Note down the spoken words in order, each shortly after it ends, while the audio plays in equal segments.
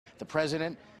The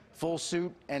president, full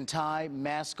suit and tie,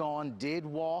 mask on, did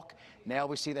walk. Now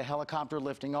we see the helicopter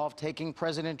lifting off, taking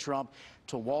President Trump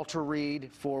to Walter Reed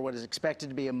for what is expected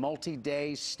to be a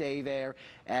multi-day stay there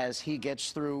as he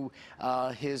gets through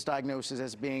his diagnosis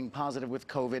as being positive with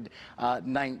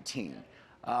COVID-19.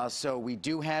 So we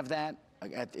do have that.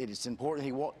 It is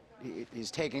important.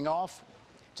 He's taking off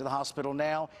to the hospital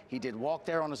now. He did walk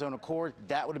there on his own accord.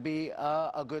 That would be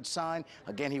a good sign.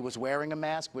 Again, he was wearing a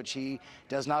mask, which he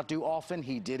does not do often.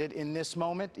 He did it in this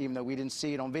moment, even though we didn't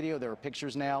see it on video. There are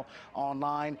pictures now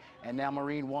online, and now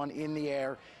Marine One in the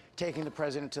air, taking the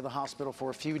president to the hospital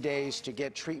for a few days to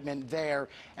get treatment there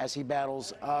as he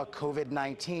battles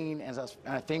COVID-19. And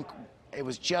I think it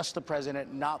was just the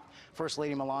president, not First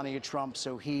Lady Melania Trump.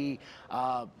 So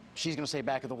she's going to stay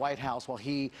back at the White House while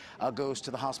he goes to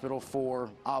the hospital for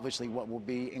obviously what will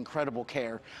be incredible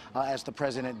care as the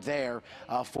president there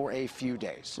for a few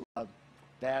days.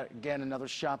 That, again, another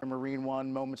shot of Marine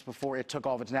One moments before it took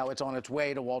off. It's on its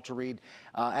way to Walter Reed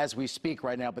as we speak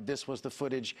right now. But this was the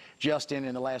footage just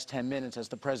in the last 10 minutes as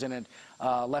the president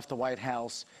left the White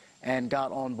House and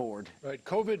got on board. Right.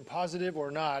 COVID positive or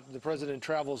not, the president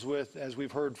travels with, as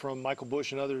we've heard from Michael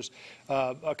Bush and others,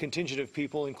 a contingent of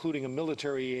people, including a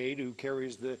military aide who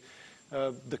carries the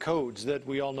codes that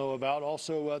we all know about.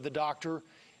 Also, the doctor,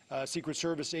 Secret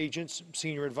Service agents,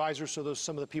 senior advisors. So those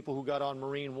some of the people who got on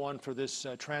Marine One for this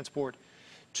transport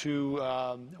to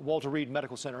Walter Reed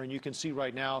Medical Center. And you can see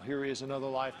right now, here is another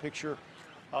live picture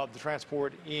of the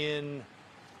transport in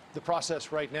the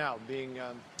process right now,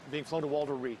 being flown to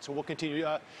Walter Reed. So we'll continue.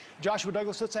 Joshua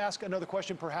Douglas, let's ask another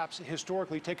question, perhaps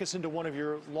historically. Take us into one of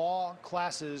your law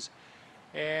classes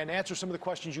and answer some of the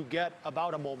questions you get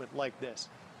about a moment like this.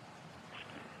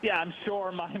 Yeah, I'm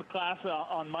sure my class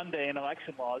on Monday in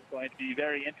election law is going to be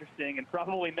very interesting and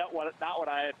probably not what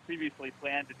I had previously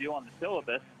planned to do on the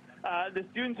syllabus. The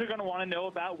students are going to want to know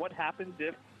about what happens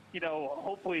if,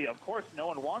 hopefully, of course, no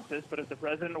one wants this, but if the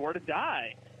president were to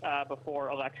die before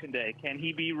Election Day, can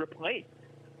he be replaced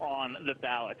on the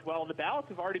ballot? Well, the ballots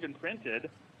have already been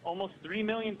printed. Almost 3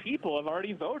 million people have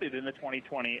already voted in the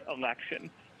 2020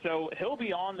 election. So he'll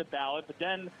be on the ballot, but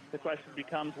then the question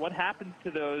becomes, what happens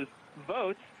to those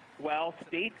votes? Well,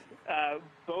 states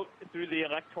vote through the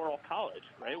Electoral College,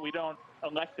 right? We don't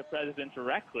elect the president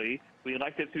directly. We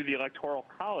elect it through the Electoral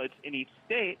College in each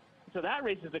state. So that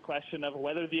raises the question of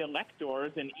whether the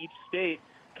electors in each state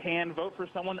can vote for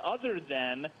someone other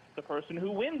than the person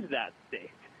who wins that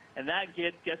state. And that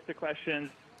gets to questions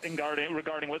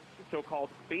regarding what's so-called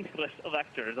faithless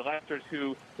electors, electors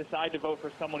who decide to vote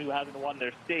for someone who hasn't won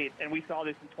their state. And we saw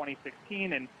this in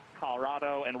 2016 in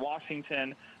Colorado and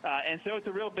Washington. And so it's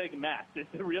a real big mess.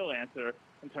 It's the real answer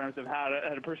in terms of how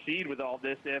to proceed with all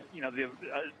this if, the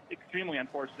extremely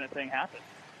unfortunate thing happens.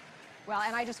 Well,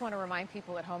 and I just want to remind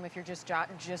people at home, if you're just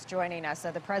joining us,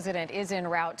 the president is en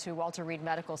route to Walter Reed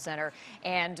Medical Center.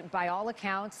 And by all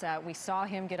accounts, we saw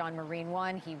him get on Marine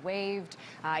One. He waved.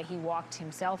 He walked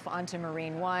himself onto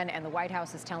Marine One. And the White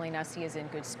House is telling us he is in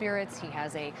good spirits. He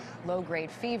has a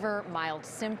low-grade fever, mild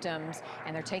symptoms,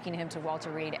 and they're taking him to Walter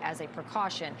Reed as a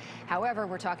precaution. However,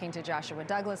 we're talking to Joshua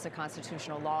Douglas, a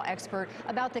constitutional law expert,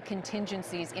 about the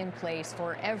contingencies in place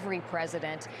for every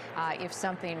president if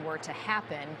something were to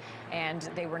happen and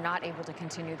they were not able to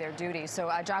continue their duties.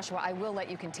 So, Joshua, I will let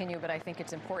you continue, but I think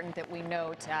it's important that we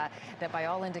note that by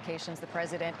all indications, the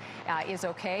president is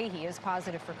okay. He is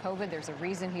positive for COVID. There's a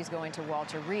reason he's going to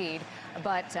Walter Reed.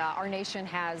 But our nation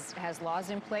has laws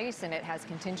in place, and it has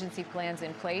contingency plans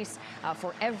in place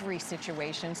for every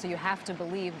situation. So you have to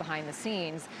believe behind the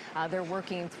scenes they're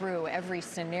working through every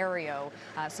scenario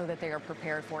so that they are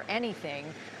prepared for anything.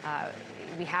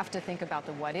 We have to think about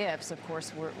the what ifs. Of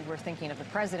course, we're thinking of the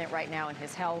president right now and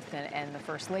his health and the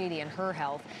First Lady and her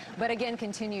health. But again,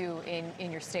 continue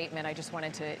in your statement. I just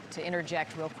wanted to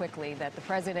interject real quickly that the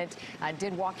president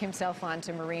did walk himself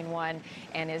onto Marine One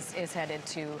and is headed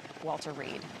to Walter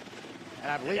Reed.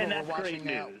 And I believe we're watching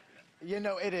now.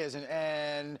 It is.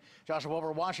 And Joshua, what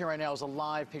we're watching right now is a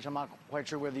live picture. I'm not quite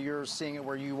sure whether you're seeing it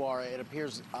where you are. It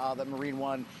appears that Marine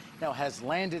One now has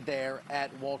landed there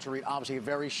at Walter Reed. Obviously, a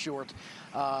very short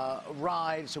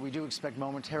ride, so we do expect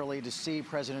momentarily to see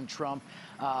President Trump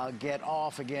get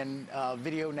off. Again,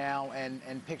 video now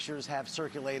and pictures have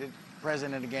circulated.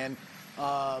 President again,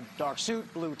 dark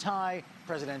suit, blue tie,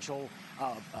 presidential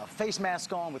face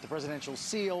mask on with the presidential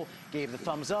seal, gave the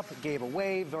thumbs up, gave a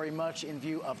wave, very much in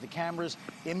view of the cameras.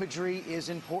 Imagery is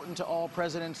important to all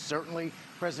presidents. Certainly,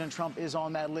 President Trump is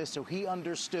on that list, so he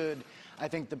understood I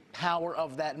think the power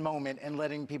of that moment and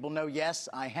letting people know, yes,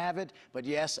 I have it, but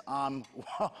yes, I'm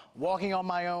walking on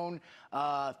my own.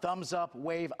 Thumbs up,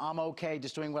 wave, I'm okay,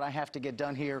 just doing what I have to get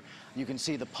done here. You can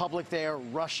see the public there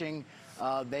rushing.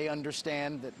 They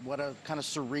understand that what a kind of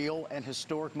surreal and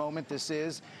historic moment this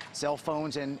is. Cell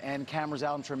phones and cameras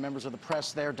out. I'm sure members of the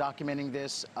press there documenting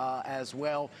this as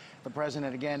well. The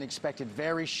president, again, expected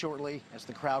very shortly, as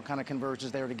the crowd kind of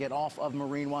converges there, to get off of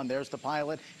Marine One. There's the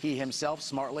pilot. He himself,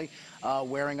 smartly,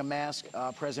 wearing a mask.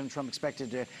 President Trump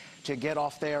expected to get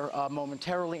off there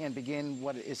momentarily and begin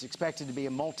what is expected to be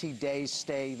a multi-day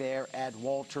stay there at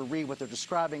Walter Reed, what they're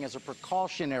describing as a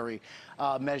precautionary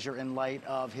measure in light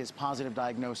of his positive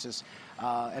diagnosis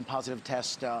and positive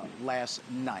test last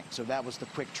night. So that was the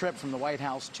quick trip from the White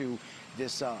House to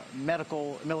this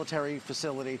military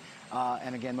facility.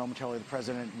 And again, momentarily, the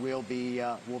president will be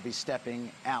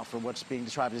stepping out for what's being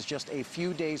described as just a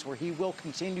few days where he will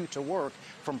continue to work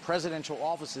from presidential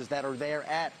offices that are there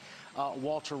at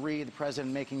Walter Reed. The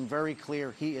president making very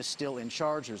clear he is still in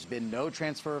charge. There's been no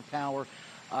transfer of power.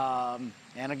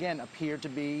 And again, appeared to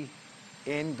be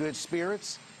in good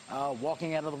spirits,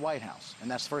 walking out of the White House. And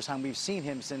that's the first time we've seen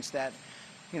him since that,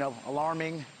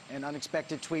 alarming and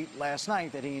unexpected tweet last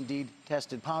night that he indeed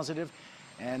tested positive.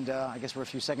 And I guess we're a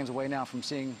few seconds away now from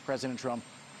seeing President Trump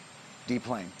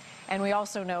deplane. And we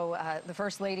also know the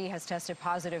First Lady has tested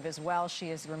positive as well. She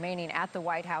is remaining at the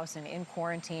White House and in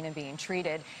quarantine and being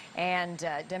treated. And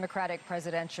Democratic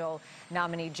presidential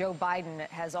nominee Joe Biden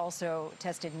has also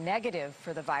tested negative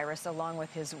for the virus, along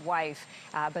with his wife.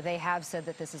 But they have said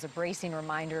that this is a bracing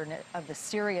reminder of the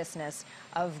seriousness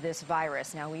of this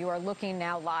virus. Now, you are looking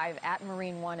now live at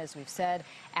Marine One, as we've said,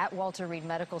 at Walter Reed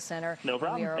Medical Center. No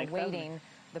problem. We are awaiting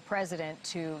the president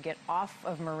to get off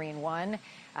of Marine One.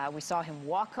 We saw him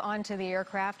walk onto the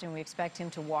aircraft, and we expect him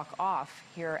to walk off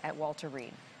here at Walter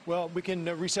Reed. Well, we can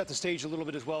reset the stage a little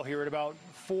bit as well here at about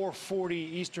 4:40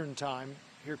 Eastern time.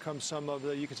 Here comes some of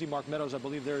the, you can see Mark Meadows, I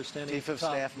believe, there standing. Chief of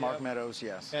Staff Mark Meadows,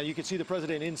 yes. And you can see the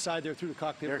president inside there through the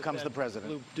cockpit. Here comes the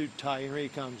president. Blue dude tie, here he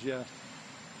comes, yeah.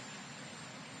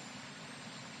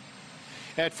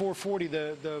 At 4:40,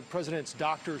 the president's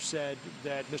doctor said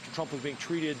that Mr. Trump was being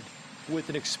treated with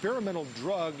an experimental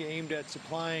drug aimed at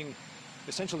supplying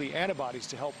essentially antibodies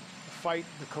to help fight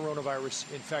the coronavirus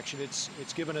infection.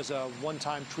 It's given as a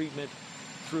one-time treatment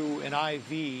through an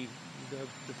IV.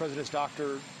 The president's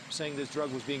doctor saying this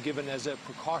drug was being given as a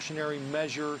precautionary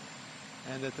measure,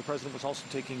 and that the president was also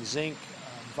taking zinc,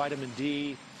 vitamin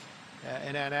D,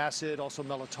 an antacid, also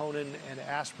melatonin and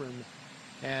aspirin.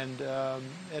 And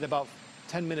at about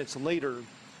 10 minutes later,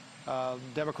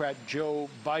 Democrat Joe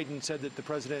Biden said that the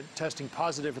president testing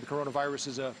positive for the coronavirus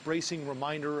is a bracing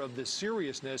reminder of the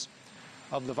seriousness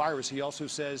of the virus. He also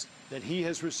says that he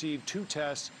has received 2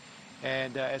 tests,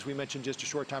 and as we mentioned just a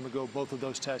short time ago, both of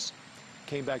those tests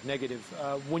came back negative.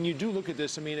 When you do look at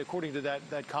this, I mean, according to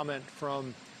that comment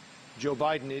from Joe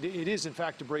Biden, it is in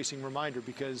fact a bracing reminder,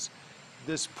 because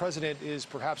this president is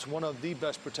perhaps one of the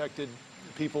best protected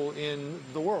people in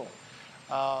the world.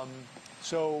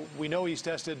 So we know he's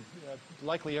tested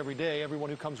likely every day,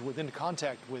 everyone who comes within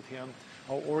contact with him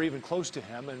or even close to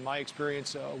him. And my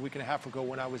experience a week and a half ago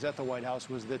when I was at the White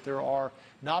House was that there are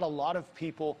not a lot of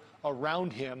people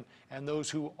around him, and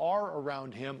those who are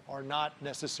around him are not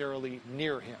necessarily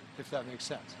near him, if that makes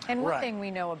sense. And one thing we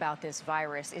know about this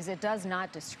virus is it does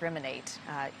not discriminate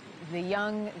the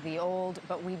young, the old,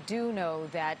 but we do know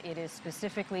that it is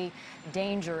specifically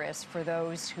dangerous for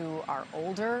those who are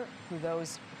older,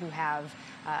 those who have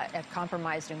a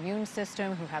compromised immune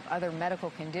system, who have other medical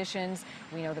conditions.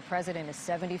 We know the president is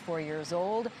 74 years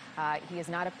old. He is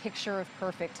not a picture of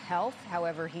perfect health.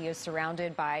 However, he is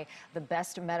surrounded by the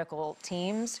best medical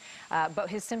teams, but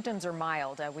his symptoms are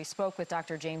mild. We spoke with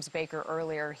Dr. James Baker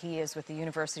earlier. He is with the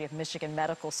University of Michigan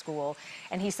Medical School,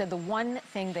 and he said the one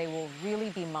thing they will really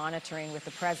be monitoring with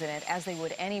the president, as they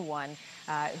would anyone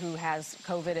who has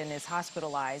COVID and is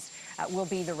hospitalized, will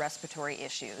be the respiratory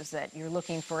issues, that you're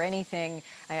looking for anything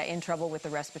in trouble with the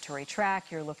respiratory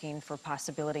tract, you're looking for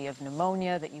possibility of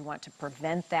pneumonia, that you want to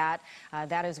prevent that.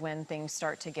 That is when things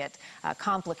start to get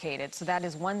complicated. So that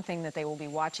is one thing that they will be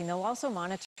watching. They'll also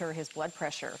monitor his blood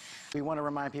pressure. We want to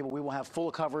remind people we will have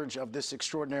full coverage of this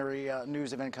extraordinary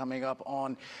news event coming up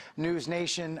on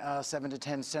NewsNation, 7 to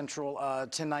 10 Central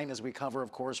tonight, as we cover,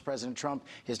 of course, President Trump,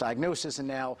 his diagnosis, and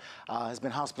now has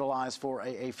been hospitalized for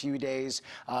a few days,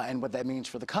 and what that means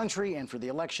for the country and for the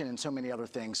election and so many other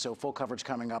things. So full coverage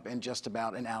coming up in just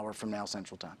about an hour from now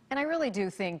Central Time. And I really do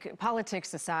think,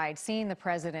 politics aside, seeing the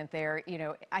president there, you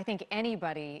know, I think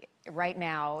anybody right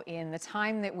now in the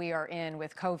time that we are in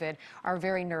with COVID are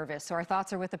very nervous. So our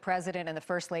thoughts are with the president and the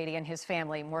First Lady and his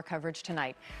family. More coverage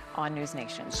tonight on News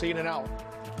Nation. See you in an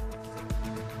hour.